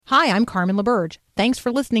Hi, I'm Carmen LaBerge. Thanks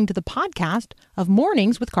for listening to the podcast of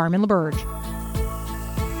Mornings with Carmen LaBerge.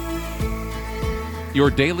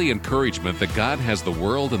 Your daily encouragement that God has the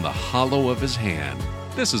world in the hollow of His hand.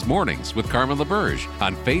 This is Mornings with Carmen LaBerge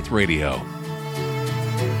on Faith Radio.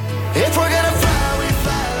 If we're gonna fly, we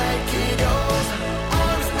fly like eagles,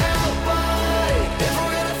 arms out wide. If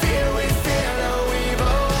we're gonna fear, we fear no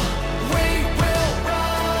evil. We will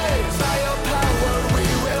rise. By your power, we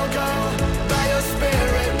will go. By your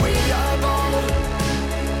spirit, we are bold.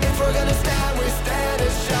 If we're gonna stand, we stand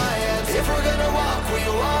as giants. If we're gonna walk, we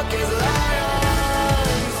walk as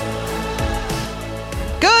lions.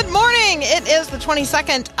 Good morning. It is the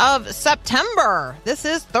 22nd of September. This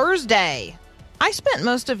is Thursday. I spent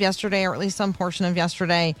most of yesterday, or at least some portion of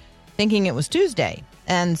yesterday, thinking it was Tuesday.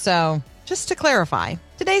 And so, just to clarify,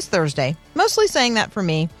 today's Thursday. Mostly saying that for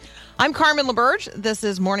me. I'm Carmen LaBerge. This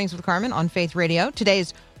is Mornings with Carmen on Faith Radio.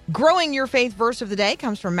 Today's Growing Your Faith verse of the day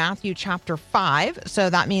comes from Matthew chapter 5. So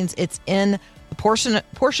that means it's in the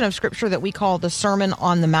portion of Scripture that we call the Sermon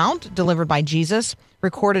on the Mount, delivered by Jesus,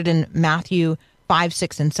 recorded in Matthew 5,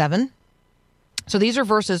 6, and 7. So these are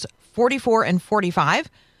verses 44 and 45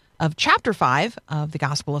 of chapter 5 of the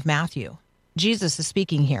Gospel of Matthew. Jesus is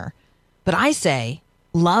speaking here. But I say,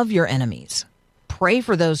 love your enemies. Pray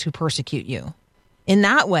for those who persecute you. In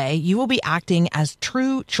that way, you will be acting as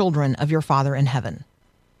true children of your Father in heaven.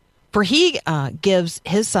 For he gives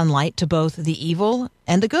his sunlight to both the evil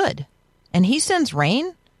and the good, and he sends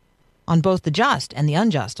rain on both the just and the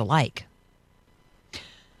unjust alike.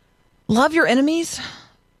 Love your enemies.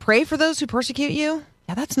 Pray for those who persecute you.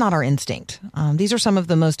 Yeah, that's not our instinct. These are some of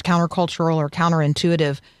the most countercultural or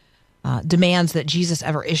counterintuitive demands that Jesus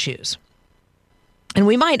ever issues. And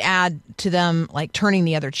we might add to them like turning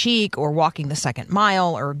the other cheek or walking the second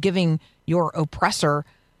mile or giving your oppressor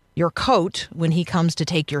your coat when he comes to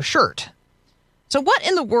take your shirt. So what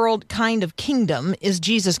in the world kind of kingdom is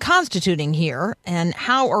Jesus constituting here? And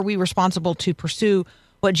how are we responsible to pursue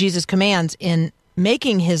what Jesus commands in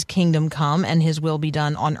making his kingdom come and his will be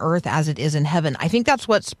done on earth as it is in heaven? I think that's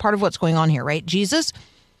what's part of what's going on here, right? Jesus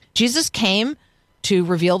came to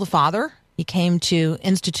reveal the Father. He came to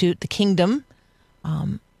institute the kingdom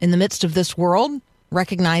in the midst of this world,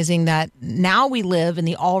 recognizing that now we live in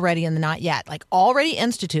the already and the not yet, like already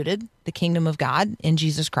instituted the kingdom of God in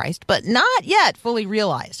Jesus Christ, but not yet fully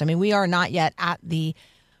realized. I mean, we are not yet at the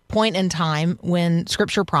point in time when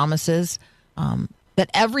Scripture promises that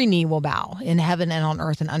every knee will bow in heaven and on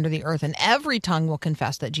earth and under the earth, and every tongue will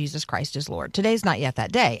confess that Jesus Christ is Lord. Today's not yet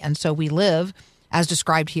that day. And so we live, as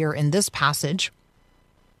described here in this passage,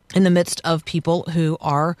 in the midst of people who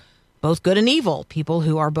are both good and evil, people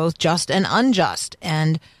who are both just and unjust.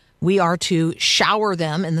 And we are to shower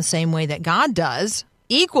them in the same way that God does,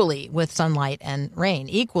 equally with sunlight and rain,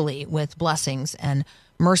 equally with blessings and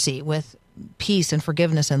mercy, with peace and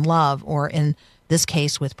forgiveness and love, or in this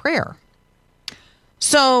case, with prayer.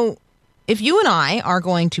 So if you and I are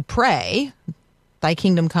going to pray, thy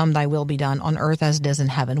kingdom come, thy will be done on earth as it is in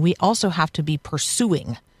heaven, we also have to be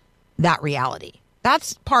pursuing that reality.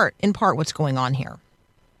 That's in part what's going on here.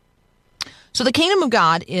 So the kingdom of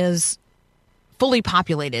God is fully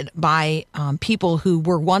populated by people who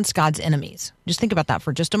were once God's enemies. Just think about that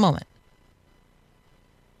for just a moment.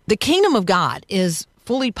 The kingdom of God is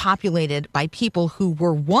fully populated by people who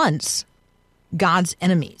were once God's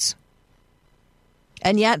enemies.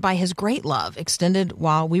 And yet, by his great love extended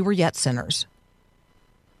while we were yet sinners,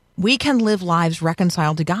 we can live lives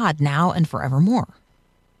reconciled to God now and forevermore.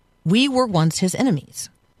 We were once his enemies,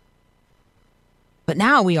 but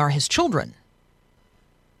now we are his children.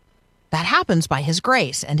 That happens by his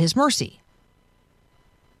grace and his mercy.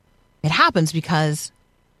 It happens because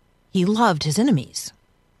he loved his enemies.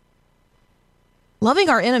 Loving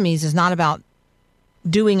our enemies is not about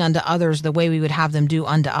doing unto others the way we would have them do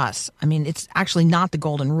unto us. I mean, it's actually not the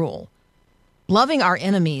golden rule. Loving our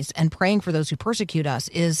enemies and praying for those who persecute us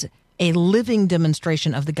is a living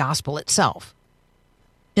demonstration of the gospel itself.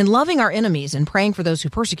 In loving our enemies and praying for those who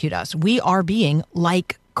persecute us, we are being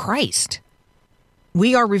like Christ.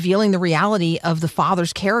 We are revealing the reality of the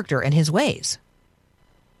Father's character and his ways.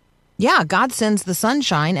 Yeah, God sends the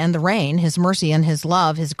sunshine and the rain, his mercy and his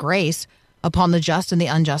love, his grace, upon the just and the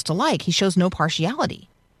unjust alike. He shows no partiality.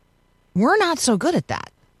 We're not so good at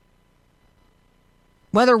that.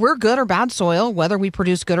 Whether we're good or bad soil, whether we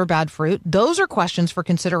produce good or bad fruit, those are questions for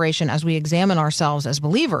consideration as we examine ourselves as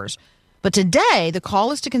believers. But today, the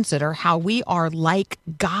call is to consider how we are like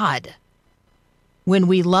God when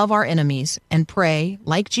we love our enemies and pray,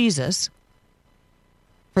 like Jesus,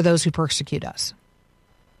 for those who persecute us.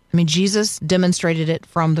 I mean, Jesus demonstrated it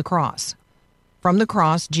from the cross. From the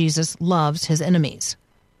cross, Jesus loves his enemies.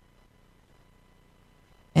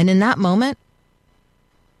 And in that moment,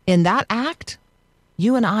 in that act,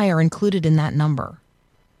 you and I are included in that number.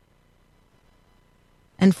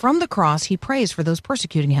 And from the cross, he prays for those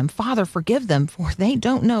persecuting him. Father, forgive them, for they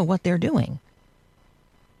don't know what they're doing.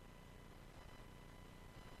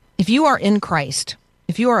 If you are in Christ,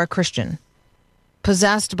 if you are a Christian,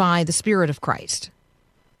 possessed by the Spirit of Christ,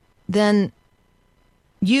 then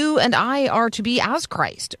you and I are to be as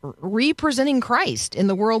Christ, representing Christ in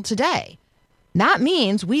the world today. That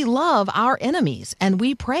means we love our enemies and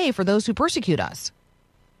we pray for those who persecute us,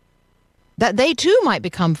 that they too might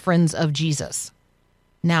become friends of Jesus,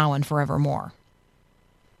 now and forevermore.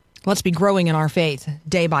 Let's be growing in our faith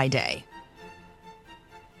day by day.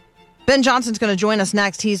 Ben Johnson's going to join us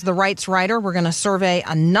next. He's the rights writer. We're going to survey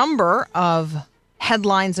a number of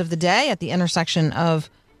headlines of the day at the intersection of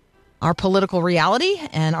our political reality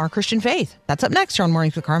and our Christian faith. That's up next here on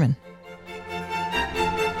Mornings with Carmen.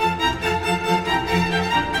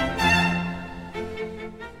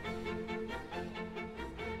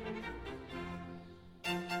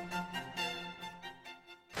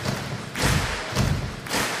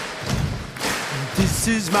 This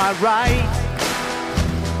is my right,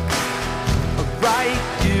 a right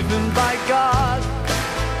given by God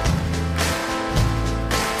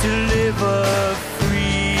to live a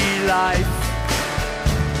free life,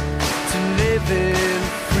 to live in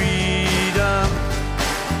freedom.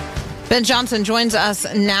 Ben Johnson joins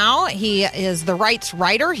us now. He is the rights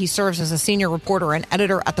writer. He serves as a senior reporter and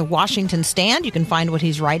editor at the Washington Stand. You can find what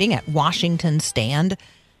he's writing at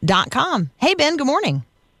washingtonstand.com. Hey, Ben, good morning.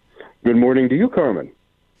 Good morning to you, Carmen.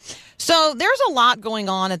 So there's a lot going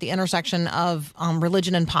on at the intersection of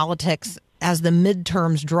religion and politics as the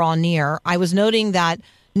midterms draw near. I was noting that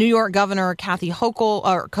New York Governor Kathy Hochul,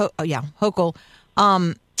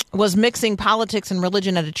 was mixing politics and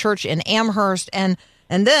religion at a church in Amherst, and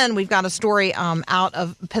then we've got a story out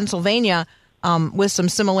of Pennsylvania with some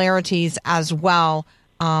similarities as well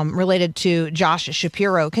related to Josh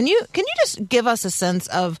Shapiro. Can you just give us a sense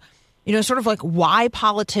of, sort of like why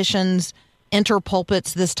politicians enter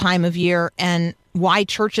pulpits this time of year and why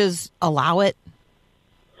churches allow it?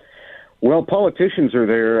 Well, politicians are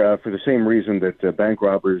there for the same reason that bank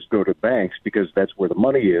robbers go to banks, because that's where the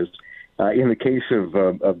money is. In the case of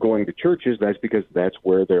going to churches, that's because that's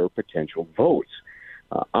where there are potential votes.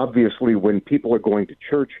 Obviously, when people are going to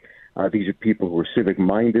church, these are people who are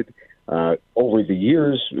civic-minded. Over the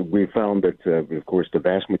years, we've found that, of course, the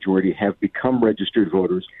vast majority have become registered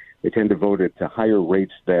voters. They tend to vote at higher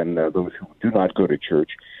rates than those who do not go to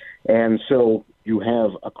church. And so you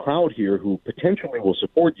have a crowd here who potentially will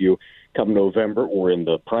support you come November or in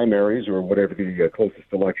the primaries or whatever the closest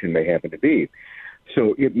election may happen to be.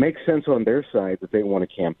 So it makes sense on their side that they want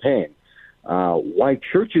to campaign. Why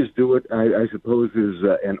churches do it, I suppose, is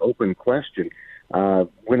an open question.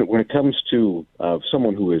 When it comes to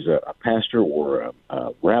someone who is a pastor or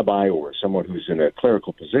a rabbi or someone who's in a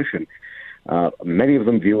clerical position, many of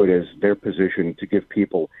them view it as their position to give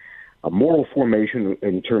people a moral formation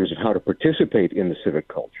in terms of how to participate in the civic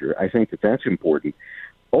culture. I think that that's important.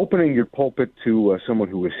 Opening your pulpit to someone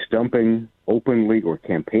who is stumping openly or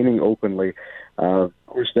campaigning openly, of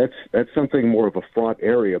course, that's something more of a fraught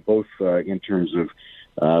area, both in terms of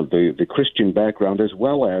the Christian background as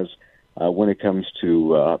well as when it comes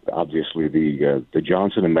to obviously the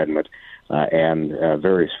Johnson Amendment and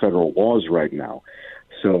various federal laws right now.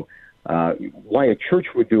 So why a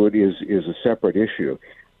church would do it is a separate issue,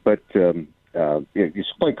 but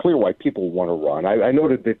it's quite clear why people want to run. I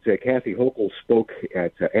noted that Kathy Hochul spoke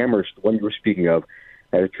at Amherst, the one you were speaking of,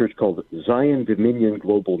 at a church called Zion Dominion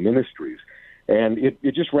Global Ministries. And it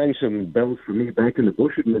just rang some bells for me. Back in the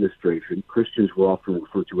Bush administration, Christians were often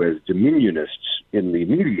referred to as dominionists in the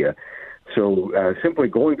media. So simply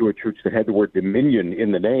going to a church that had the word dominion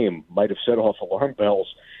in the name might have set off alarm bells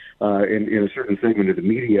in a certain segment of the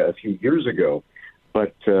media a few years ago.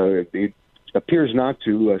 But it appears not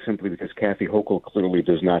to, simply because Kathy Hochul clearly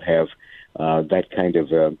does not have that kind of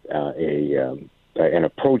an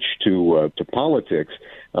approach to politics,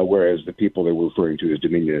 whereas the people they were referring to as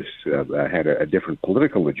dominionists had a different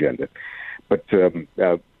political agenda. But,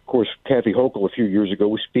 of course, Kathy Hochul a few years ago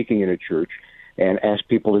was speaking in a church and asked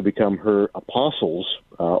people to become her apostles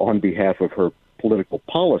on behalf of her political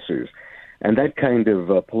policies. And that kind of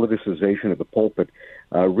politicization of the pulpit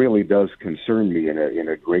really does concern me in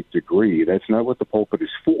a great degree. That's not what the pulpit is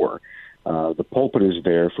for. The pulpit is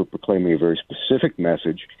there for proclaiming a very specific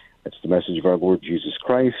message. That's the message of our Lord Jesus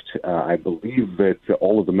Christ. I believe that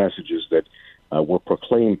all of the messages that were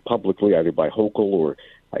proclaimed publicly, either by Hochul or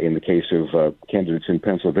in the case of candidates in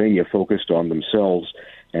Pennsylvania, focused on themselves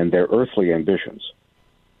and their earthly ambitions.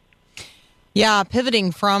 Yeah,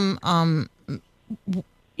 pivoting from,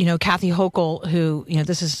 Kathy Hochul, who,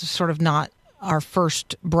 this is sort of not our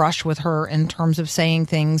first brush with her in terms of saying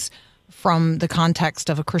things from the context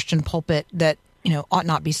of a Christian pulpit that, ought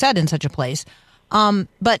not be said in such a place.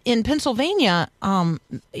 But in Pennsylvania,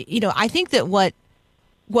 I think that what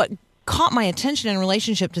caught my attention in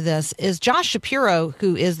relationship to this is Josh Shapiro,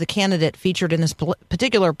 who is the candidate featured in this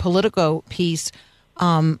particular Politico piece,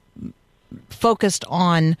 focused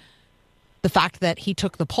on the fact that he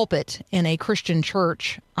took the pulpit in a Christian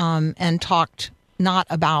church and talked not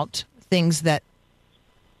about things that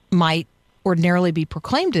might ordinarily be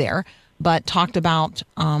proclaimed there, but talked about,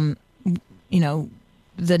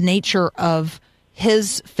 the nature of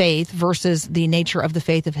his faith versus the nature of the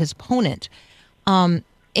faith of his opponent.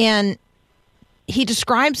 And he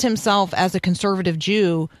describes himself as a conservative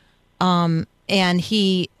Jew, and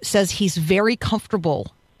he says he's very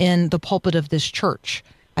comfortable in the pulpit of this church.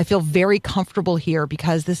 I feel very comfortable here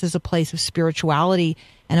because this is a place of spirituality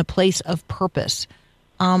and a place of purpose.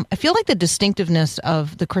 I feel like the distinctiveness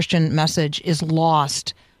of the Christian message is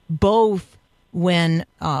lost both when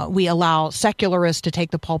we allow secularists to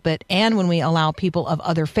take the pulpit and when we allow people of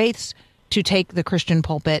other faiths to take the Christian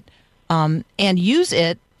pulpit and use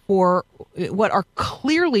it for what are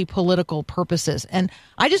clearly political purposes. And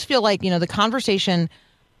I just feel like, the conversation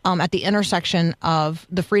at the intersection of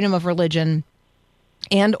the freedom of religion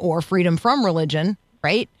and or freedom from religion,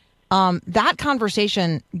 right? That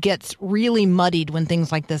conversation gets really muddied when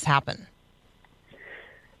things like this happen.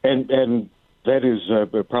 And that is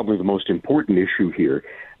probably the most important issue here.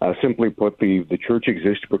 Simply put, the church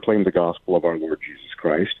exists to proclaim the gospel of our Lord Jesus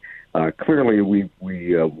Christ. Clearly, we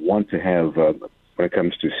want to have, when it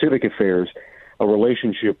comes to civic affairs, a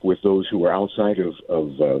relationship with those who are outside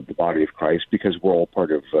of the body of Christ because we're all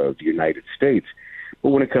part of the United States. But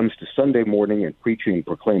when it comes to Sunday morning and preaching,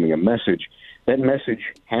 proclaiming a message, that message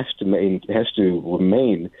has to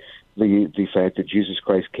remain the fact that Jesus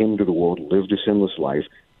Christ came into the world, lived a sinless life,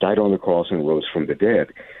 died on the cross, and rose from the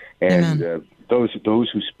dead. And those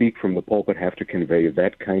who speak from the pulpit have to convey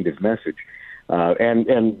that kind of message.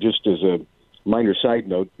 And just as a minor side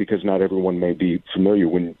note, because not everyone may be familiar,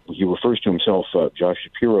 when he refers to himself, Josh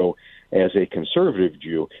Shapiro, as a conservative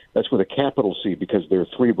Jew, that's with a capital C because there are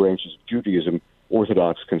three branches of Judaism: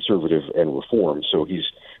 Orthodox, Conservative, and Reform. So he's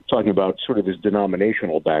talking about sort of his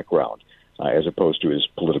denominational background as opposed to his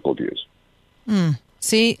political views.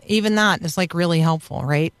 See, even that is like really helpful,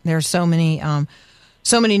 right? There's so many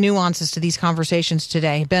nuances to these conversations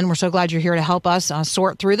today. Ben, we're so glad you're here to help us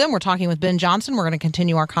sort through them. We're talking with Ben Johnson. We're going to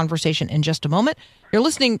continue our conversation in just a moment. You're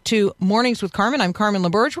listening to Mornings with Carmen. I'm Carmen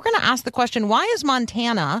LaBerge. We're going to ask the question, why is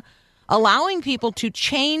Montana allowing people to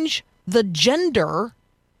change the gender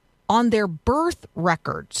on their birth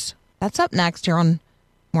records? That's up next here on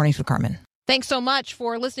Mornings with Carmen. Thanks so much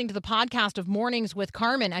for listening to the podcast of Mornings with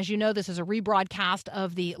Carmen. As you know, this is a rebroadcast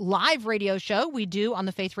of the live radio show we do on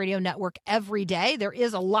the Faith Radio Network every day. There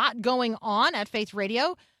is a lot going on at Faith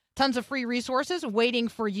Radio. Tons of free resources waiting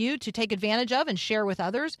for you to take advantage of and share with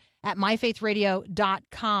others at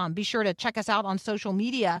myfaithradio.com. Be sure to check us out on social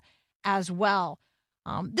media as well.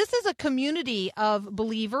 This is a community of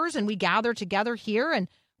believers, and we gather together here, and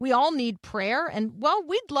we all need prayer, and, well,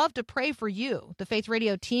 we'd love to pray for you. The Faith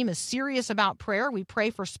Radio team is serious about prayer. We pray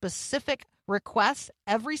for specific requests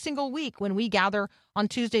every single week when we gather on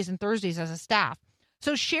Tuesdays and Thursdays as a staff.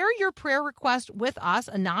 So share your prayer request with us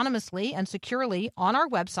anonymously and securely on our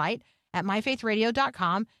website at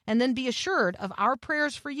myfaithradio.com, and then be assured of our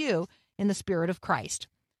prayers for you in the Spirit of Christ.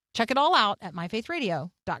 Check it all out at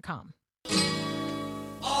myfaithradio.com.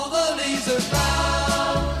 All the leaves are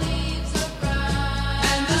brown.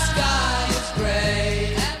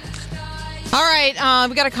 All right,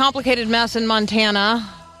 we got a complicated mess in Montana.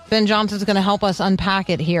 Ben Johnson's going to help us unpack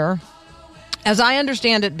it here. As I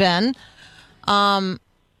understand it, Ben,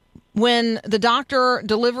 when the doctor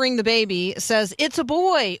delivering the baby says it's a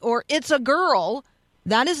boy or it's a girl,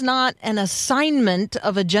 that is not an assignment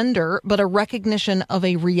of a gender, but a recognition of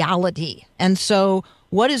a reality. And so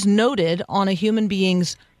what is noted on a human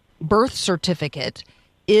being's birth certificate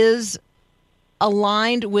is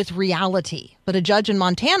aligned with reality. But a judge in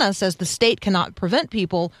Montana says the state cannot prevent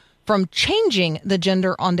people from changing the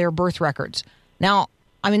gender on their birth records. Now,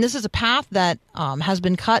 I mean, this is a path that has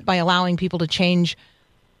been cut by allowing people to change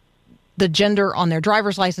the gender on their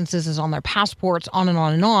driver's licenses, is on their passports, on and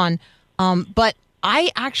on and on. But I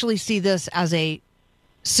actually see this as a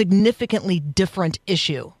significantly different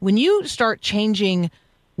issue. When you start changing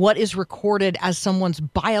what is recorded as someone's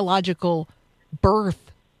biological birth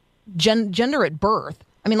gender at birth,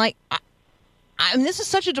 I mean, like, I mean, this is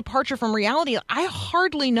such a departure from reality. I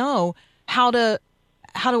hardly know how to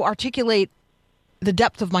articulate the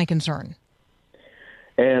depth of my concern.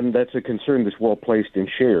 And that's a concern that's well placed and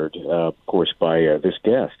shared, of course, by this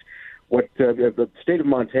guest. What the state of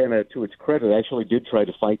Montana, to its credit, actually did try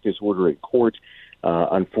to fight this order in court.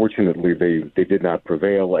 Unfortunately, they did not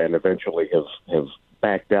prevail, and eventually have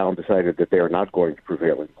backed down, decided that they are not going to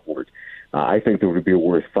prevail in court. I think it would be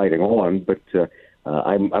worth fighting on, but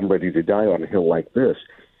I'm ready to die on a hill like this.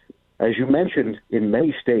 As you mentioned, in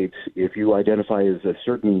many states, if you identify as a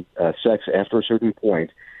certain sex after a certain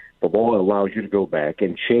point, the law allows you to go back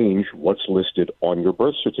and change what's listed on your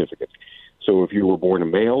birth certificate. So if you were born a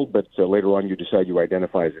male, but later on you decide you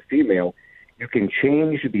identify as a female, you can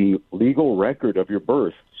change the legal record of your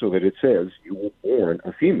birth so that it says you were born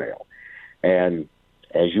a female. And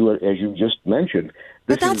as you just mentioned,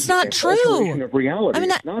 this but that's is not an true. alteration of reality. I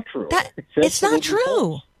mean, it's not true. It's not true.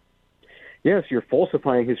 False. Yes, you're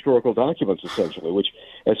falsifying historical documents, essentially, which,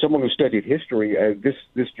 as someone who studied history,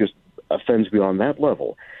 this just offends me on that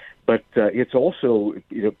level. But it's also,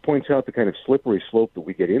 points out the kind of slippery slope that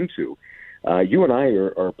we get into. You and I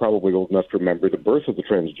are probably old enough to remember the birth of the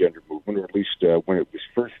transgender movement, or at least when it was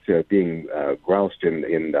first being groused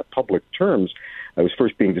in public terms. It was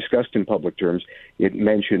first being discussed in public terms. It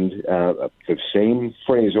mentioned the same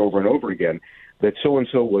phrase over and over again, that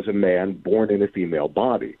so-and-so was a man born in a female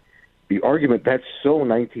body. The argument, that's so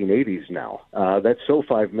 1980s now. That's so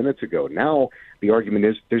 5 minutes ago. Now the argument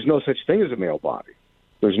is there's no such thing as a male body.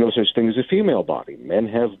 There's no such thing as a female body. Men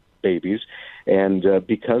have babies, and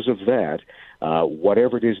because of that,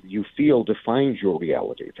 whatever it is that you feel defines your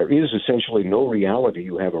reality. There is essentially no reality.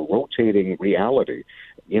 You have a rotating reality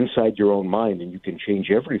inside your own mind, and you can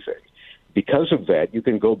change everything. Because of that, you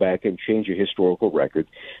can go back and change a historical record,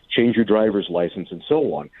 change your driver's license, and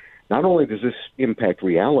so on. Not only does this impact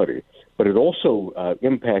reality, but it also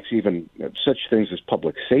impacts even such things as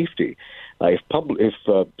public safety. If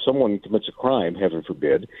someone commits a crime, heaven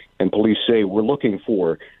forbid, and police say we're looking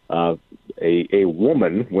for a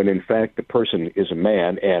woman when in fact the person is a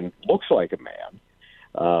man and looks like a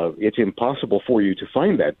man, it's impossible for you to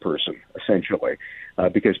find that person, essentially,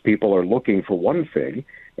 because people are looking for one thing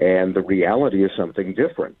and the reality is something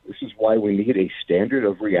different. This is why we need a standard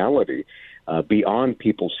of reality beyond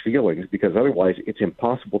people's feelings, because otherwise it's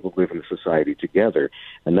impossible to live in a society together.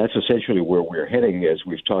 And that's essentially where we're heading, as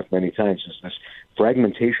we've talked many times, is this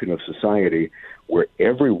fragmentation of society where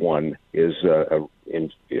everyone is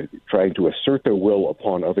in trying to assert their will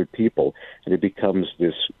upon other people, and it becomes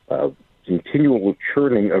this continual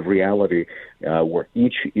churning of reality where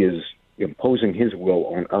each is imposing his will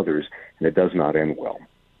on others, and it does not end well.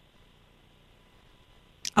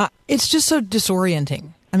 It's just so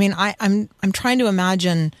disorienting. I mean, I'm trying to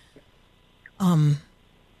imagine. I'm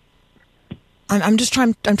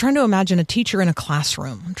trying to imagine a teacher in a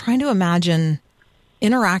classroom. I'm trying to imagine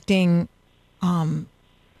interacting. I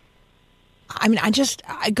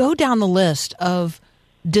go down the list of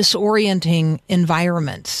disorienting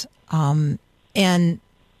environments, and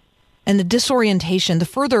the disorientation, the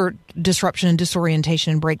further disruption and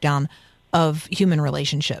disorientation and breakdown of human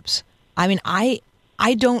relationships. I mean, I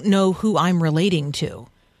don't know who I'm relating to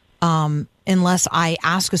unless I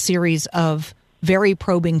ask a series of very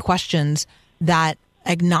probing questions that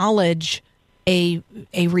acknowledge a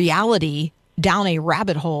reality down a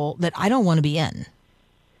rabbit hole that I don't want to be in.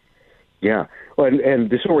 Yeah, well, and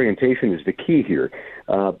disorientation is the key here,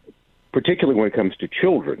 particularly when it comes to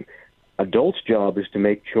children. Adults' job is to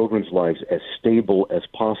make children's lives as stable as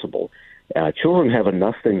possible. Children have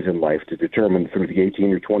enough things in life to determine through the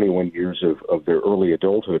 18 or 21 years of their early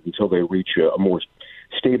adulthood until they reach a more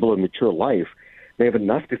stable and mature life. They have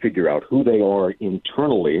enough to figure out who they are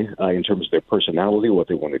internally in terms of their personality, what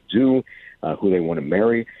they want to do, who they want to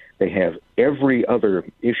marry. They have every other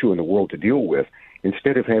issue in the world to deal with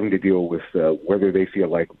instead of having to deal with whether they feel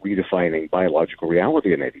like redefining biological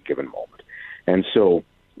reality in any given moment. And so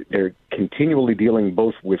they're continually dealing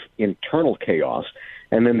both with internal chaos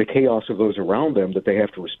and then the chaos of those around them that they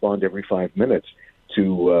have to respond every 5 minutes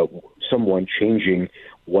to someone changing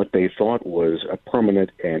what they thought was a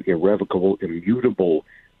permanent and irrevocable, immutable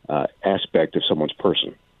aspect of someone's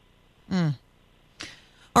person. Mm.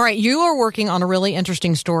 All right, you are working on a really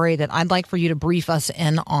interesting story that I'd like for you to brief us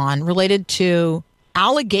in on, related to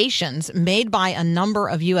allegations made by a number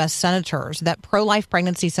of U.S. senators that pro-life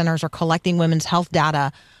pregnancy centers are collecting women's health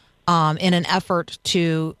data in an effort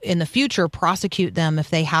to, in the future, prosecute them if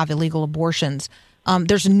they have illegal abortions.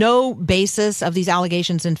 There's no basis of these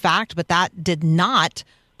allegations in fact, but that did not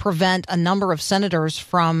prevent a number of senators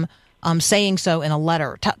from saying so in a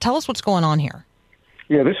letter. Tell us what's going on here.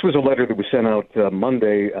 Yeah, this was a letter that was sent out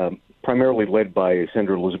Monday primarily led by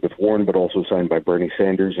Senator Elizabeth Warren, but also signed by Bernie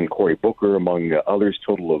Sanders and Cory Booker, among others,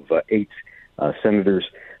 total of 8 senators,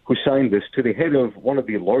 who signed this to the head of one of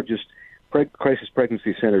the largest crisis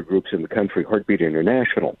pregnancy center groups in the country, Heartbeat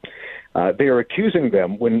International. They are accusing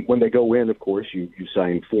them, when they go in, of course, you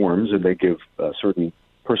sign forms and they give certain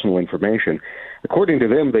personal information. According to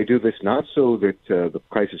them, they do this not so that the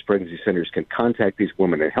crisis pregnancy centers can contact these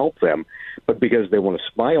women and help them, but because they want to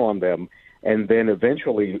spy on them and then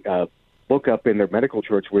eventually look up in their medical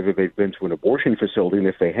charts whether they've been to an abortion facility, and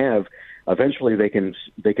if they have, eventually they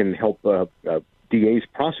can help DAs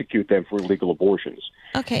prosecute them for illegal abortions.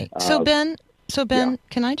 Okay, so Ben, yeah.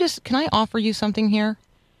 can I offer you something here?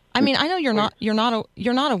 I mean, I know you're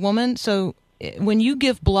not a woman, so when you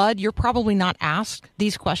give blood, you're probably not asked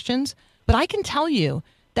these questions. But I can tell you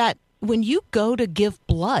that when you go to give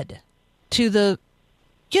blood to the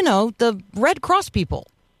Red Cross people,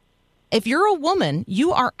 if you're a woman,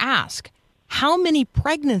 you are asked, how many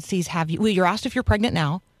pregnancies have you? Well, you're asked if you're pregnant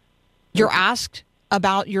now. You're asked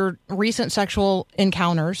about your recent sexual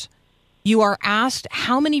encounters. You are asked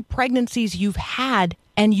how many pregnancies you've had,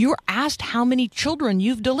 and you're asked how many children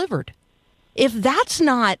you've delivered. If that's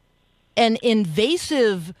not an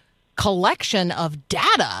invasive collection of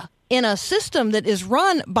data in a system that is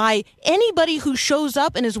run by anybody who shows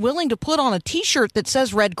up and is willing to put on a T-shirt that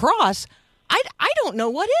says Red Cross, I don't know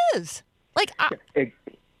what is.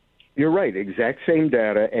 You're right, exact same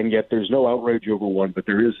data, and yet there's no outrage over one, but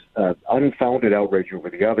there is unfounded outrage over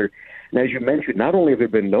the other. And as you mentioned, not only have there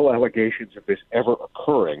been no allegations of this ever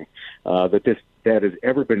occurring, that this data has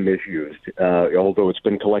ever been misused, although it's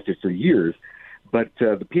been collected for years, but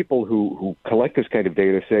the people who collect this kind of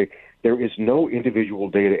data say there is no individual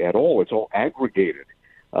data at all. It's all aggregated.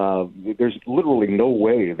 There's literally no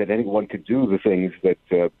way that anyone could do the things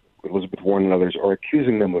that Elizabeth Warren and others are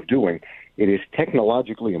accusing them of doing. It is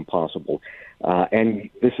technologically impossible. And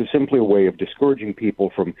this is simply a way of discouraging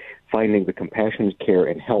people from finding the compassionate care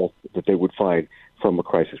and help that they would find from a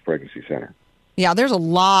crisis pregnancy center. Yeah, there's a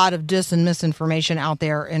lot of dis and misinformation out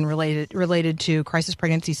there and related to crisis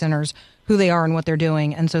pregnancy centers, who they are and what they're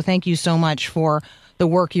doing. And so thank you so much for the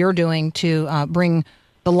work you're doing to bring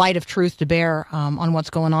the light of truth to bear on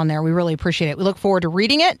what's going on there. We really appreciate it. We look forward to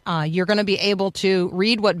reading it. You're going to be able to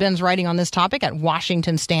read what Ben's writing on this topic at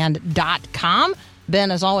WashingtonStand.com.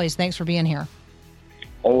 Ben, as always, thanks for being here.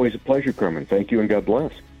 Always a pleasure, Carmen. Thank you, and God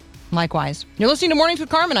bless. Likewise. You're listening to Mornings with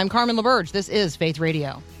Carmen. I'm Carmen LaBerge. This is Faith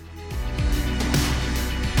Radio.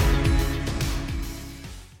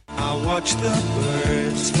 I watch the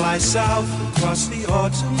birds fly south across the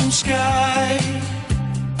autumn sky.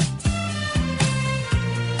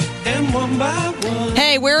 And one by one.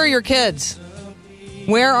 Hey, where are your kids?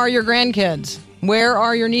 Where are your grandkids? Where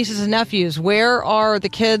are your nieces and nephews? Where are the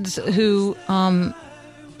kids who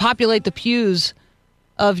populate the pews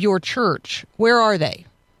of your church? Where are they?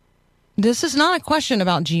 This is not a question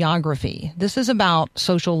about geography. This is about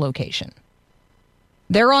social location.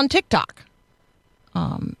 They're on TikTok.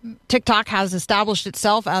 TikTok has established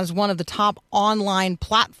itself as one of the top online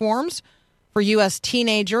platforms for U.S.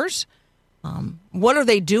 teenagers. What are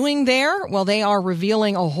they doing there? Well, they are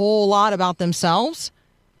revealing a whole lot about themselves.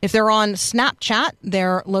 If they're on Snapchat,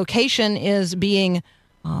 their location is being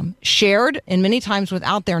shared, and many times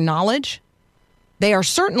without their knowledge. They are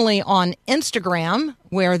certainly on Instagram,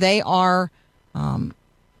 where they are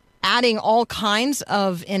adding all kinds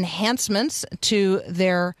of enhancements to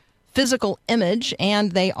their physical image,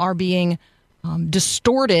 and they are being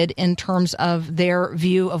distorted in terms of their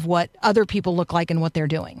view of what other people look like and what they're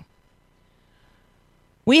doing.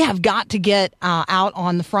 We have got to get out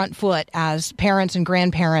on the front foot as parents and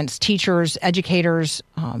grandparents, teachers, educators,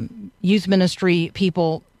 youth ministry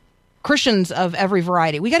people, Christians of every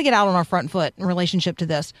variety. We got to get out on our front foot in relationship to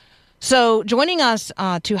this. So joining us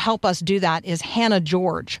to help us do that is Hannah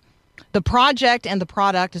George. The project and the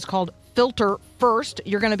product is called Filter First.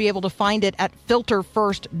 You're going to be able to find it at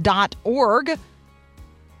filterfirst.org.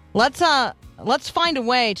 Let's find a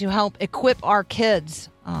way to help equip our kids,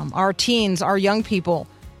 our teens, our young people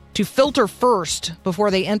to filter first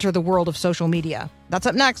before they enter the world of social media. That's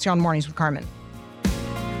up next here on Mornings with Carmen.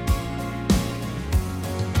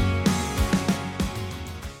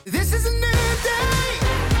 This is a new day.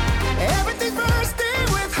 Everything's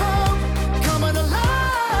bursting with hope. Coming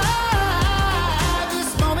alive.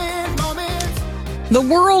 This moment. The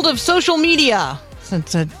world of social media.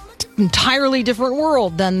 It's an entirely different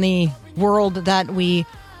world than the world that we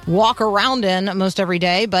walk around in most every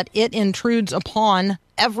day, but it intrudes upon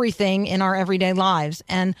everything in our everyday lives.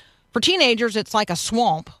 And for teenagers, it's like a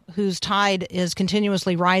swamp whose tide is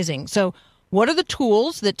continuously rising. So What are the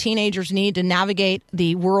tools that teenagers need to navigate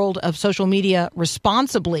the world of social media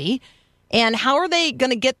responsibly? And how are they going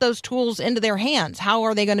to get those tools into their hands? How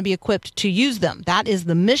are they going to be equipped to use them? That is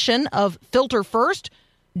the mission of Filter First.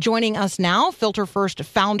 Joining us now, Filter First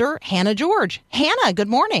founder Hannah George. Hannah, good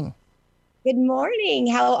morning. Good morning.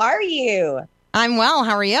 How are you? I'm well.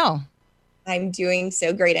 How are you? I'm doing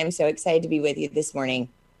so great. I'm so excited to be with you this morning.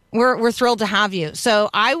 We're thrilled to have you. So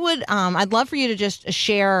I'd love for you to just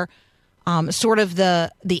share sort of the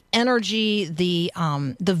energy, the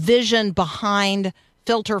vision behind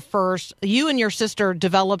Filter First. You and your sister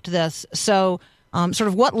developed this. So sort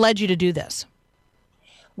of what led you to do this?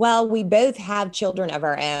 Well, we both have children of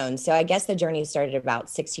our own. So I guess the journey started about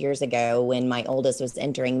 6 years ago when my oldest was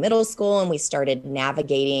entering middle school, and we started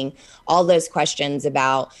navigating all those questions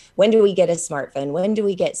about when do we get a smartphone? When do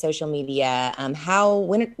we get social media?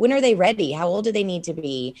 When are they ready? How old do they need to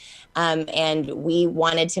be? And we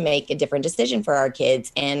wanted to make a different decision for our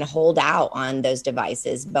kids and hold out on those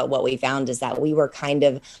devices. But what we found is that we were kind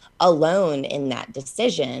of alone in that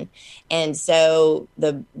decision. And so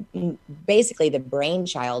basically the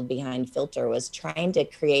brainchild behind Filter was trying to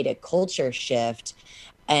create a culture shift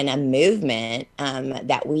and a movement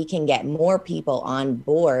that we can get more people on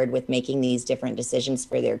board with making these different decisions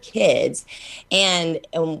for their kids. And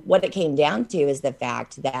what it came down to is the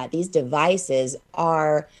fact that these devices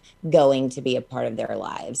are going to be a part of their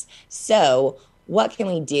lives. So what can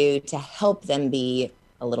we do to help them be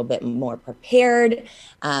a little bit more prepared,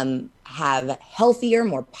 have healthier,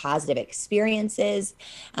 more positive experiences?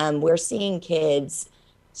 We're seeing kids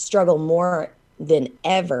struggle more than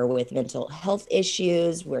ever with mental health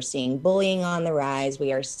issues. We're seeing bullying on the rise.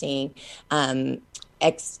 We are seeing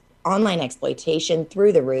online exploitation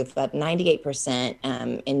through the roof, up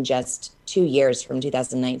 98% in just 2 years from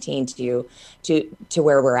 2019 to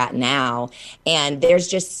where we're at now. And there's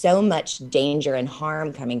just so much danger and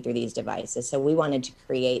harm coming through these devices. So we wanted to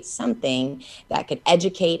create something that could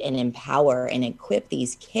educate and empower and equip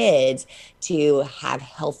these kids to have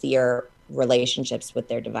healthier relationships with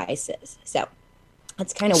their devices. So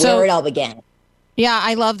that's kind of where it all began. Yeah,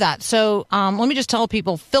 I love that. So let me just tell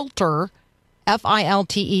people, Filter,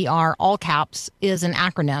 Filter, all caps, is an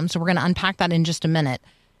acronym. So we're going to unpack that in just a minute.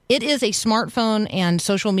 It is a smartphone and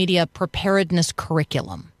social media preparedness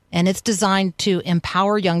curriculum, and it's designed to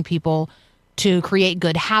empower young people to create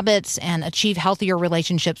good habits and achieve healthier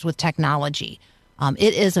relationships with technology.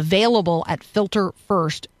 It is available at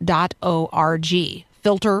filterfirst.org,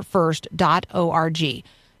 filterfirst.org.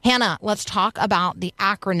 Hannah, let's talk about the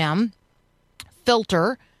acronym Filter,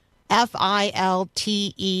 Filter.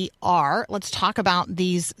 Let's talk about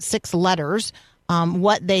these 6 letters,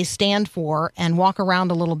 what they stand for, and walk around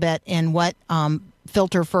a little bit in what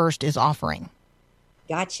Filter First is offering.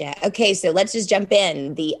 Gotcha. Okay, so let's just jump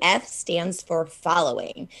in. The F stands for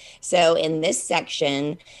following. So in this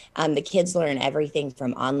section, the kids learn everything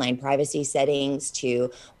from online privacy settings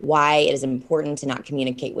to why it is important to not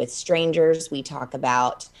communicate with strangers. We talk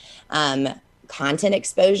about content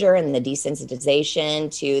exposure and the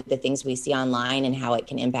desensitization to the things we see online and how it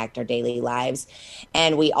can impact our daily lives.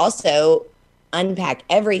 And we also unpack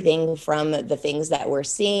everything from the things that we're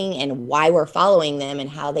seeing and why we're following them and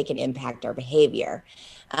how they can impact our behavior.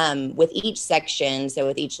 With each section, so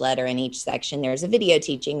with each letter in each section, there's a video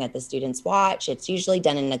teaching that the students watch. It's usually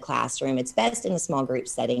done in a classroom. It's best in a small group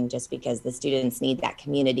setting just because the students need that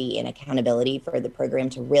community and accountability for the program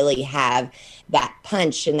to really have that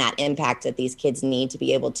punch and that impact that these kids need to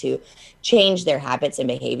be able to change their habits and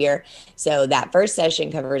behavior. So that first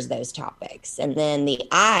session covers those topics. And then the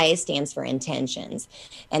I stands for intentions.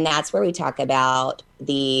 And that's where we talk about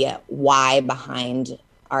the why behind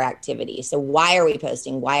our activity. So why are we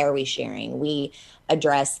posting? Why are we sharing? We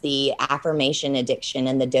address the affirmation addiction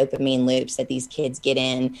and the dopamine loops that these kids get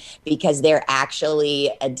in because they're actually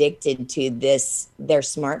addicted to their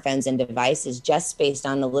smartphones and devices just based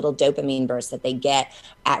on the little dopamine bursts that they get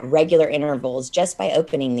at regular intervals just by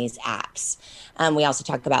opening these apps. We also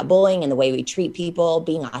talk about bullying and the way we treat people,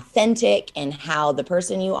 being authentic, and how the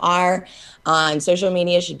person you are on social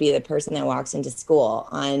media should be the person that walks into school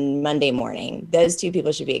on Monday morning. Those two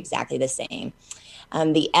people should be exactly the same.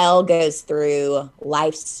 The L goes through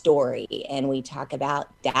life story, and we talk about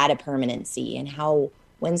data permanency and how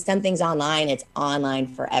when something's online, it's online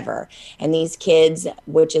forever. And these kids,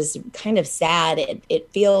 which is kind of sad,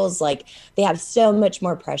 it feels like they have so much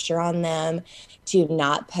more pressure on them to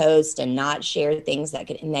not post and not share things that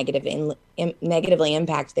could negatively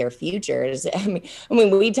impact their futures. I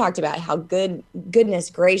mean, we talked about how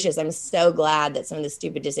goodness gracious, I'm so glad that some of the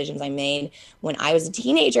stupid decisions I made when I was a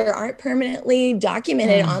teenager aren't permanently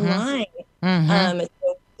documented online. So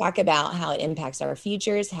talk about how it impacts our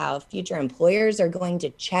futures, how future employers are going to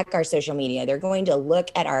check our social media. They're going to look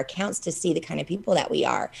at our accounts to see the kind of people that we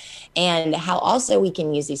are, and how also we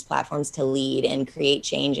can use these platforms to lead and create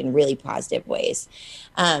change in really positive ways.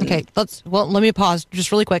 Okay, let me pause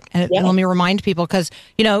just really quick and let me remind people, because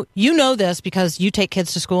you know this because you take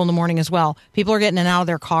kids to school in the morning as well. People are getting in and out of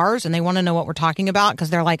their cars and they want to know what we're talking about because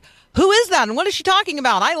they're like, who is that and what is she talking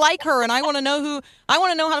about? I like her and I want to know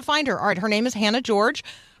how to find her. All right, her name is Hannah George.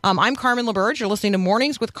 I'm Carmen LaBerge. You're listening to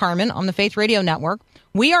Mornings with Carmen on the Faith Radio Network.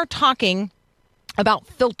 We are talking about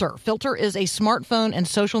Filter. Filter is a smartphone and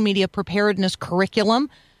social media preparedness curriculum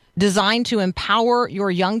designed to empower your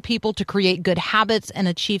young people to create good habits and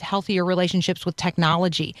achieve healthier relationships with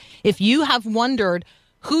technology. If you have wondered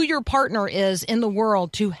who your partner is in the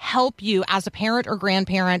world to help you as a parent or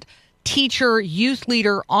grandparent, teacher, youth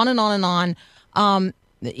leader, on and on and on,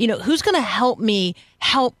 who's going to help me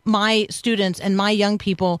help my students and my young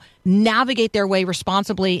people navigate their way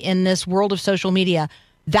responsibly in this world of social media?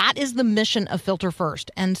 That is the mission of Filter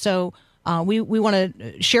First. And so we want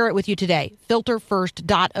to share it with you today,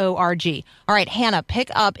 filterfirst.org. All right, Hannah, pick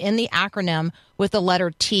up in the acronym with the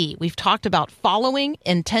letter T. We've talked about following,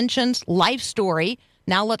 intentions, life story.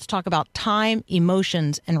 Now let's talk about time,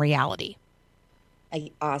 emotions, and reality.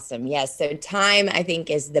 Awesome. Yes. So time, I think,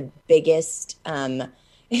 is the biggest thing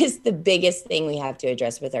we have to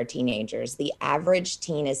address with our teenagers. The average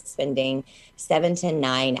teen is spending 7 to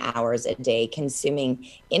 9 hours a day consuming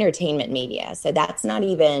entertainment media. So that's not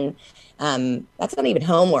even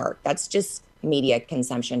homework. That's just media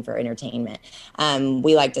consumption for entertainment.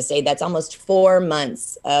 We like to say that's almost 4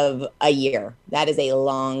 months of a year. That is a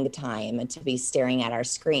long time to be staring at our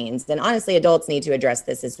screens. And honestly, adults need to address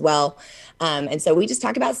this as well. And so we just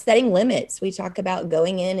talk about setting limits. We talk about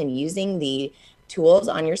going in and using the tools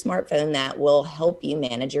on your smartphone that will help you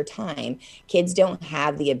manage your time. Kids don't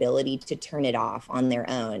have the ability to turn it off on their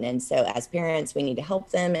own. And so as parents, we need to help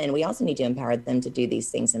them, and we also need to empower them to do these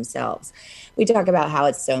things themselves. We talk about how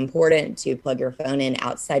it's so important to plug your phone in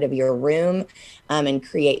outside of your room and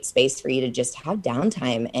create space for you to just have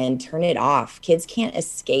downtime and turn it off. Kids can't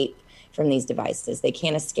escape from these devices. They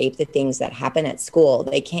can't escape the things that happen at school.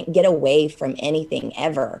 They can't get away from anything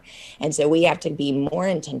ever. And so we have to be more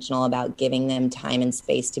intentional about giving them time and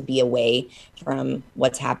space to be away from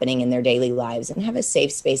what's happening in their daily lives and have a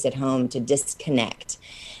safe space at home to disconnect.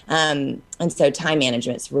 And so time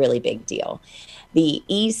management is a really big deal. The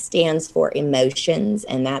E stands for emotions,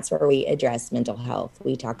 and that's where we address mental health.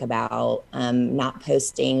 We talk about not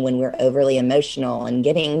posting when we're overly emotional and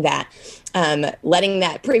getting that, letting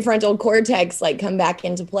that prefrontal cortex come back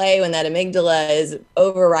into play when that amygdala is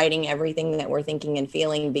overriding everything that we're thinking and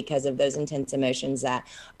feeling because of those intense emotions that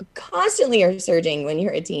constantly are surging when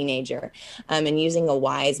you're a teenager, and using a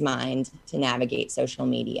wise mind to navigate social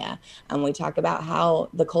media. We talk about how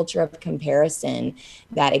the culture of comparison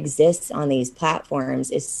that exists on these platforms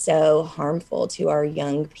is so harmful to our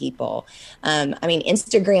young people.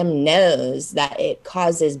 Instagram knows that it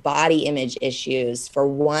causes body image issues for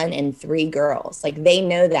 1 in 3 girls. They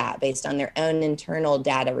know that based on their own internal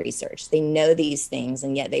data research. They know these things,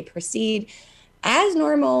 and yet they proceed as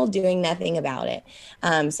normal, doing nothing about it.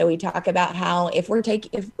 So we talk about how if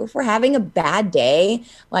we're having a bad day,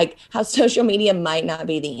 how social media might not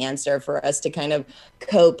be the answer for us to kind of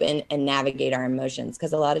cope and navigate our emotions.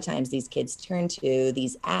 Because a lot of times these kids turn to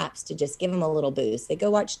these apps to just give them a little boost. They go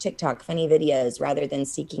watch TikTok funny videos rather than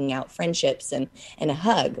seeking out friendships and a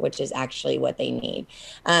hug, which is actually what they need.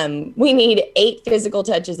 We need 8 physical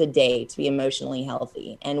touches a day to be emotionally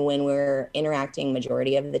healthy. And when we're interacting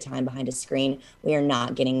majority of the time behind a screen, we are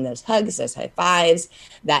not getting those hugs, those high fives,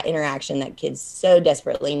 that interaction that kids so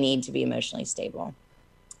desperately need to be emotionally stable.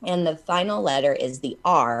 And the final letter is the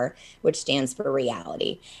R, which stands for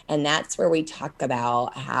reality. And that's where we talk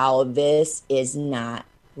about how this is not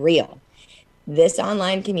real. This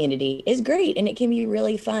online community is great and it can be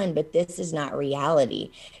really fun, but this is not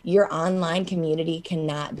reality. Your online community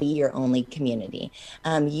cannot be your only community.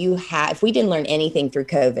 If we didn't learn anything through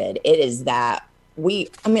COVID, it is that we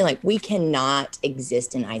cannot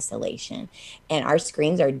exist in isolation, and our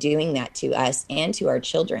screens are doing that to us and to our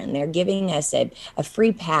children. They're giving us a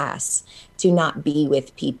free pass to not be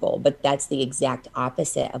with people, but that's the exact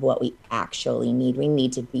opposite of what we actually need. We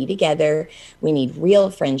need to be together. We need real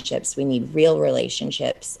friendships. We need real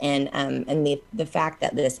relationships. And the fact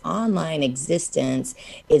that this online existence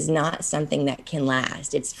is not something that can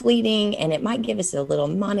last. It's fleeting, and it might give us a little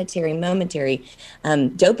momentary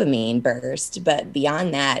dopamine burst, but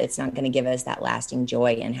beyond that, it's not going to give us that lasting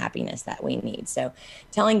joy and happiness that we need. So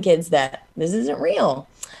telling kids that this isn't real.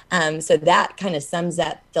 So that kind of sums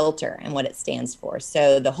up Filter and what it it stands for.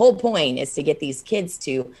 So the whole point is to get these kids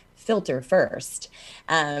to filter first,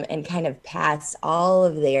 and kind of pass all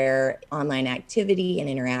of their online activity and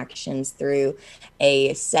interactions through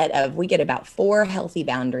a set of, we get about 4 healthy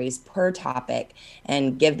boundaries per topic,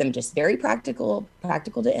 and give them just very practical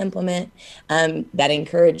to implement, that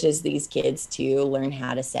encourages these kids to learn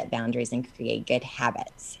how to set boundaries and create good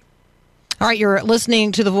habits. All right, you're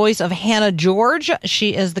listening to the voice of Hannah George.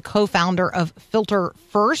 She is the co-founder of Filter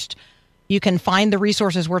First. You can find the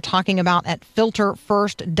resources we're talking about at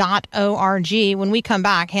filterfirst.org. When we come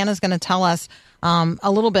back, Hannah's going to tell us a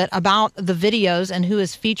little bit about the videos and who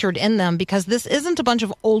is featured in them, because this isn't a bunch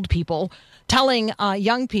of old people telling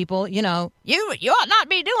young people, you ought not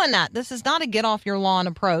be doing that. This is not a get off your lawn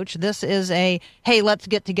approach. This is a, hey, let's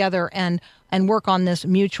get together and work on this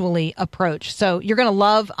mutually approach. So you're going to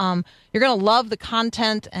love the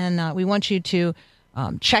content, and we want you to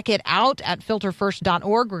check it out at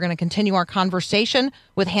filterfirst.org. We're going to continue our conversation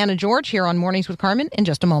with Hannah George here on Mornings with Carmen in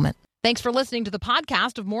just a moment. Thanks for listening to the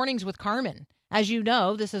podcast of Mornings with Carmen. As you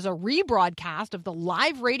know, this is a rebroadcast of the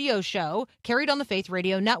live radio show carried on the Faith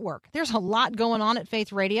Radio Network. There's a lot going on at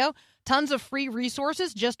Faith Radio. Tons of free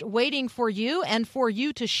resources just waiting for you and for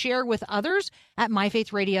you to share with others at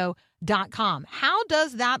myfaithradio.com. How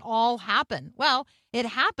does that all happen? Well, it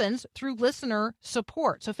happens through listener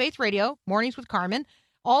support. So Faith Radio, Mornings with Carmen,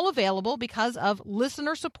 all available because of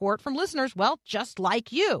listener support from listeners, well, just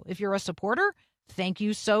like you. If you're a supporter, thank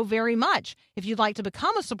you so very much. If you'd like to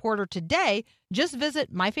become a supporter today, just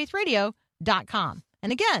visit myfaithradio.com.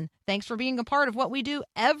 And again, thanks for being a part of what we do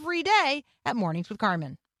every day at Mornings with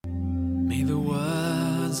Carmen. May the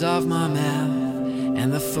words of my mouth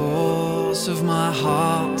and the thoughts of my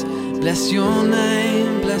heart bless your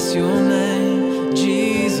name,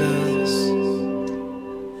 Jesus.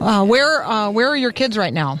 Where are your kids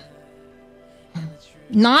right now?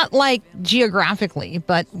 Not like geographically,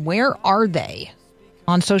 but where are they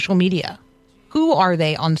on social media? Who are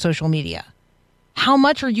they on social media? How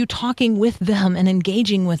much are you talking with them and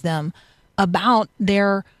engaging with them about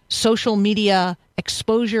their social media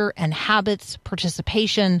exposure and habits,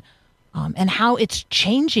 participation, and how it's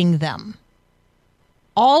changing them?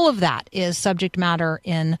 All of that is subject matter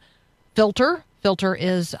in Filter. Filter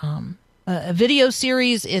is a video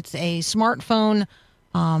series. It's a smartphone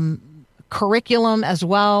curriculum as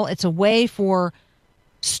well. It's a way for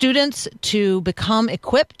students to become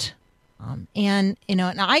equipped. And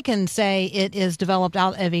I can say it is developed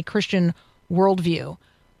out of a Christian worldview.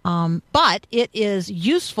 But it is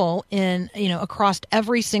useful in, across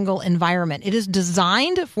every single environment. It is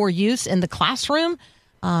designed for use in the classroom,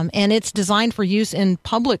 and it's designed for use in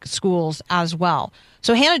public schools as well.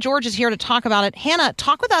 So Hannah George is here to talk about it. Hannah,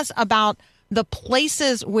 talk with us about the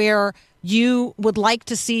places where you would like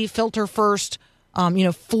to see Filter First,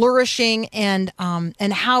 flourishing, and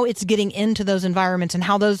how it's getting into those environments and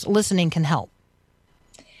how those listening can help.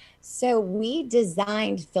 So we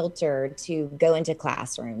designed Filter to go into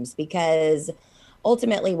classrooms because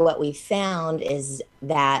ultimately what we found is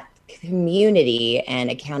that community and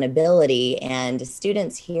accountability and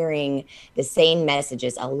students hearing the same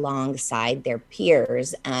messages alongside their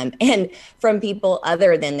peers, and from people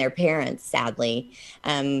other than their parents, sadly.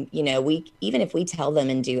 We, even if we tell them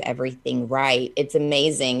and do everything right, it's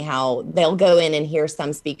amazing how they'll go in and hear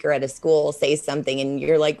some speaker at a school say something and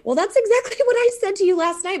you're like, well, that's exactly what I said to you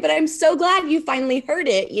last night, but I'm so glad you finally heard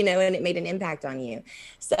it, and it made an impact on you.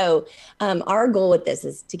 So our goal with this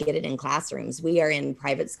is to get it in classrooms. We are in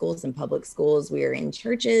private schools and public schools. We are in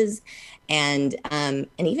churches and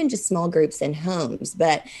even just small groups and homes.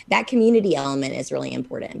 But that community element is really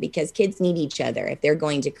important because kids need each other if they're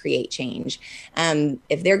going to create change.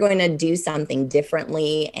 If they're going to do something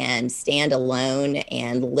differently and stand alone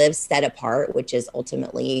and live set apart, which is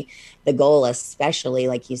ultimately the goal, especially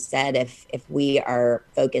like you said, if we are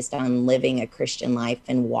focused on living a Christian life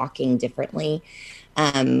and walking differently.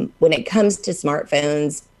 When it comes to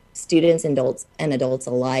smartphones, students and adults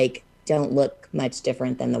alike don't look much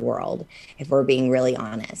different than the world, if we're being really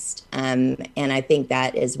honest. And I think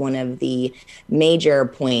that is one of the major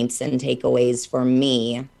points and takeaways for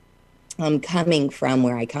me, coming from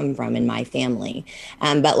where I come from in my family.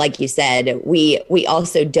 But like you said, we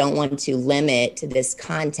also don't want to limit this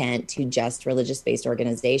content to just religious-based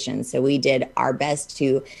organizations. So we did our best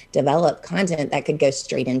to develop content that could go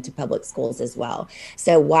straight into public schools as well.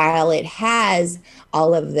 So while it has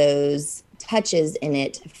all of those touches in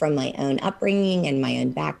it from my own upbringing and my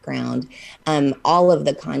own background, all of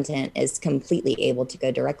the content is completely able to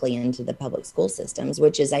go directly into the public school systems,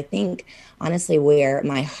 which is, I think, honestly, where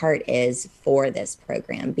my heart is for this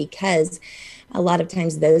program, because a lot of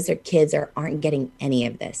times those kids aren't getting any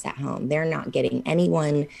of this at home. They're not getting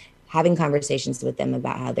anyone having conversations with them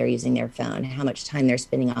about how they're using their phone, how much time they're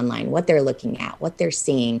spending online, what they're looking at, what they're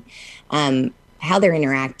seeing, how they're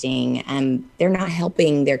interacting. They're not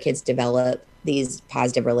helping their kids develop these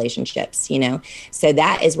positive relationships, So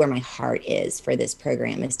that is where my heart is for this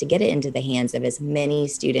program, is to get it into the hands of as many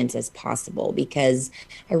students as possible, because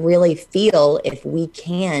I really feel if we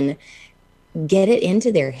can get it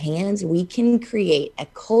into their hands, we can create a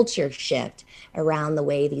culture shift around the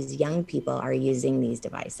way these young people are using these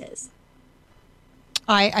devices.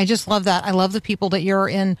 I just love that. I love the people that you're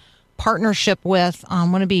in partnership with. I'm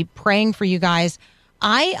going to be praying for you guys.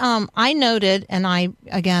 I noted, and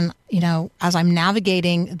again, as I'm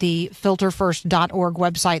navigating the filterfirst.org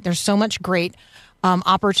website, there's so much great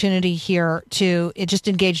opportunity here to just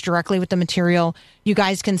engage directly with the material. You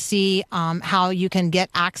guys can see how you can get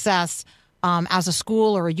access as a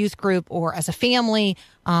school or a youth group or as a family.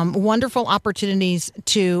 Wonderful opportunities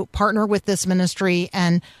to partner with this ministry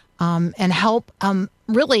and help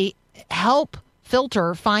really help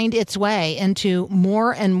Filter find its way into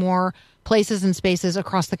more and more places and spaces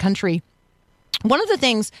across the country. One of the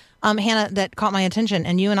things, Hannah, that caught my attention,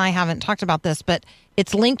 and you and I haven't talked about this, but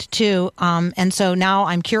it's linked to, and so now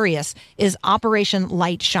I'm curious, is Operation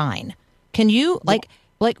Light Shine. Can you,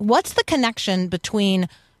 what's the connection between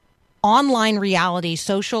online reality,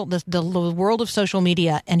 the world of social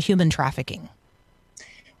media, and human trafficking?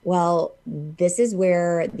 Well, this is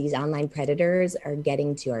where these online predators are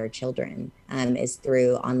getting to our children, is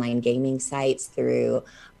through online gaming sites, through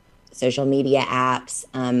social media apps.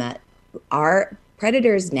 Our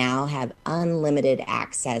predators now have unlimited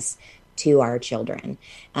access to our children.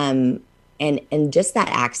 And just that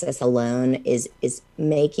access alone is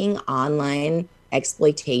making online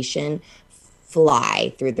exploitation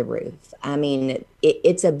fly through the roof. I mean,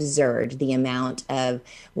 it's absurd, the amount of,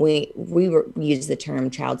 we use the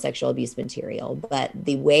term child sexual abuse material, but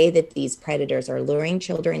the way that these predators are luring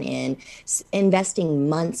children in, investing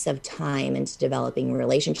months of time into developing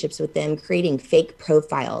relationships with them, creating fake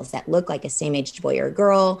profiles that look like a same-aged boy or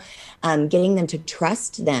girl, getting them to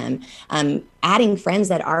trust them, adding friends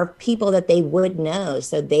that are people that they would know.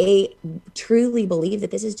 So they truly believe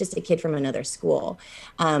that this is just a kid from another school.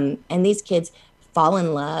 And these kids fall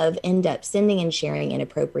in love, end up sending and sharing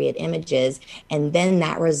inappropriate images, and then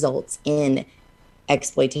that results in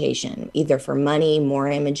exploitation, either for money, more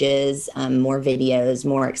images, more videos,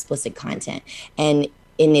 more explicit content. And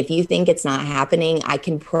if you think it's not happening, I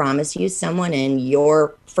can promise you someone in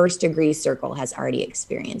your first degree circle has already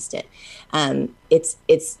experienced it.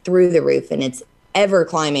 It's through the roof, and it's ever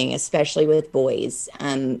climbing, especially with boys,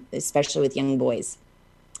 especially with young boys.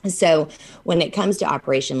 So when it comes to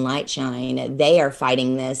Operation Light Shine, they are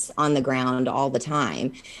fighting this on the ground all the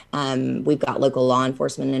time. We've got local law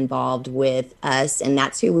enforcement involved with us, and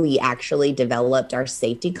that's who we actually developed our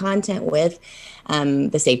safety content with.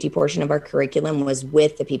 The safety portion of our curriculum was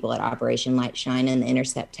with the people at Operation Light Shine and the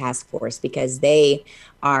Intercept Task Force, because they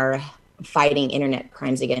are fighting internet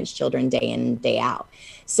crimes against children day in, day out.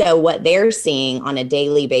 So what they're seeing on a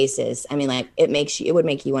daily basis, I mean, it would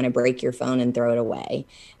make you want to break your phone and throw it away,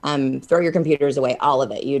 throw your computers away, all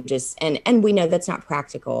of it. You just, and we know that's not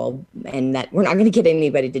practical, and that we're not going to get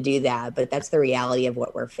anybody to do that, but that's the reality of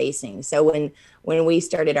what we're facing. So when we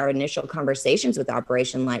started our initial conversations with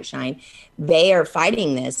Operation Light Shine, they are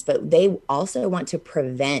fighting this, but they also want to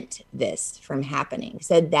prevent this from happening.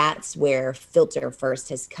 So that's where Filter First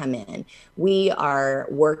has come in. We are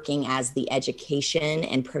working as the education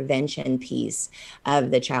and prevention piece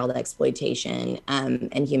of the child exploitation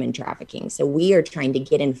and human trafficking. So we are trying to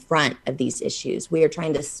get in front of these issues. We are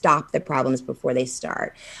trying to stop the problems before they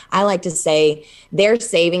start. I like to say they're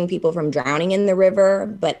saving people from drowning in the river,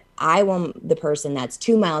 but I want the person that's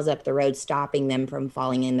 2 miles up the road stopping them from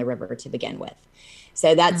falling in the river to begin with.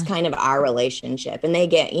 So that's kind of our relationship. And they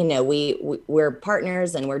get, we're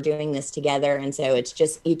partners and we're doing this together. And so it's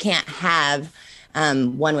just, you can't have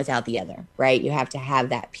one without the other, right? You have to have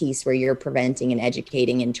that piece where you're preventing and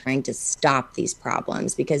educating and trying to stop these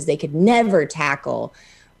problems, because they could never tackle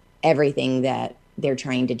everything that they're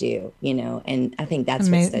trying to do, and I think that's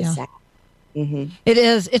what's so sad. Mm-hmm. It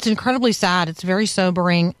is. It's incredibly sad. It's very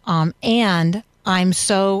sobering. And I'm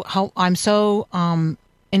so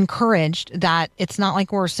encouraged that it's not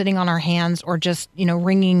like we're sitting on our hands or just,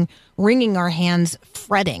 wringing our hands,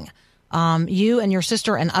 fretting. you and your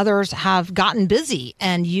sister and others have gotten busy,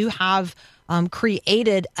 and you have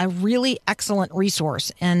created a really excellent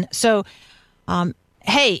resource. And so,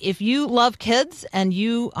 hey, if you love kids and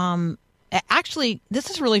you actually, this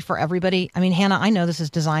is really for everybody. I mean, Hannah, I know this is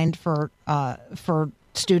designed for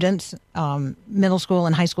students, middle school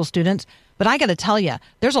and high school students. But I got to tell you,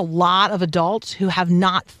 there's a lot of adults who have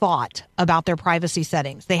not thought about their privacy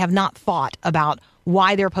settings. They have not thought about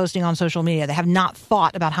why they're posting on social media. They have not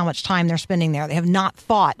thought about how much time they're spending there. They have not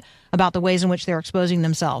thought about the ways in which they're exposing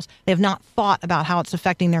themselves. They have not thought about how it's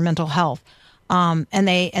affecting their mental health. And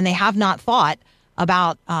they have not thought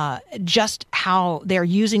about just how they're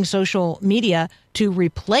using social media to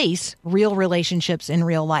replace real relationships in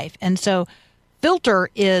real life. And so Filter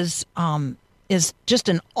is just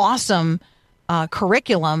an awesome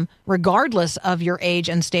curriculum, regardless of your age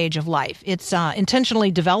and stage of life. It's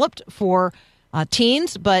intentionally developed for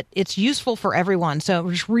teens, but it's useful for everyone. So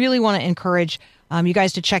we just really want to encourage you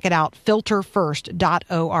guys to check it out,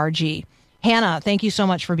 filterfirst.org. Hannah, thank you so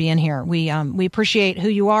much for being here. We appreciate who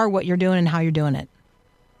you are, what you're doing, and how you're doing it.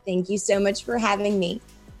 Thank you so much for having me.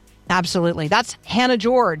 Absolutely. That's Hannah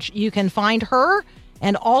George. You can find her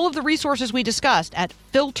and all of the resources we discussed at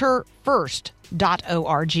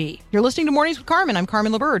filterfirst.org. You're listening to Mornings with Carmen. I'm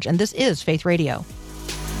Carmen LaBerge, and this is Faith Radio.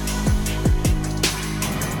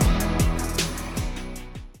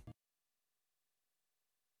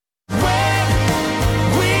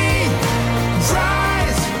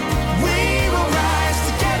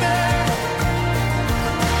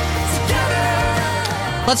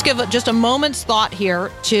 Let's give just a moment's thought here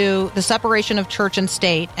to the separation of church and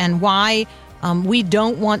state and why we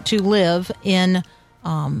don't want to live in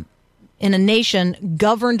a nation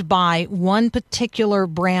governed by one particular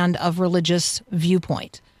brand of religious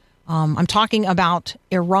viewpoint. I'm talking about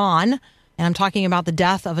Iran, and I'm talking about the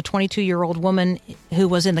death of a 22-year-old woman who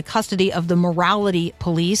was in the custody of the morality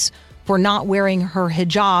police for not wearing her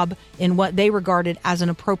hijab in what they regarded as an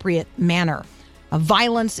appropriate manner.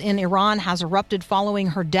 Violence in Iran has erupted following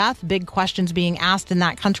her death. Big questions being asked in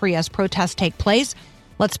that country as protests take place.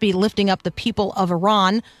 Let's be lifting up the people of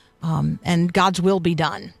Iran, and God's will be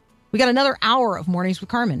done. We got another hour of Mornings with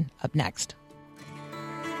Carmen up next.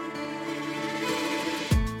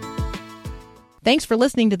 Thanks for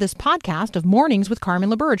listening to this podcast of Mornings with Carmen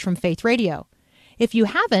LaBerge from Faith Radio. If you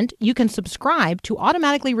haven't, you can subscribe to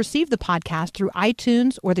automatically receive the podcast through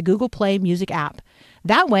iTunes or the Google Play Music app.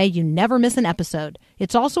 That way, you never miss an episode.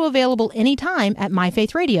 It's also available anytime at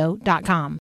myfaithradio.com.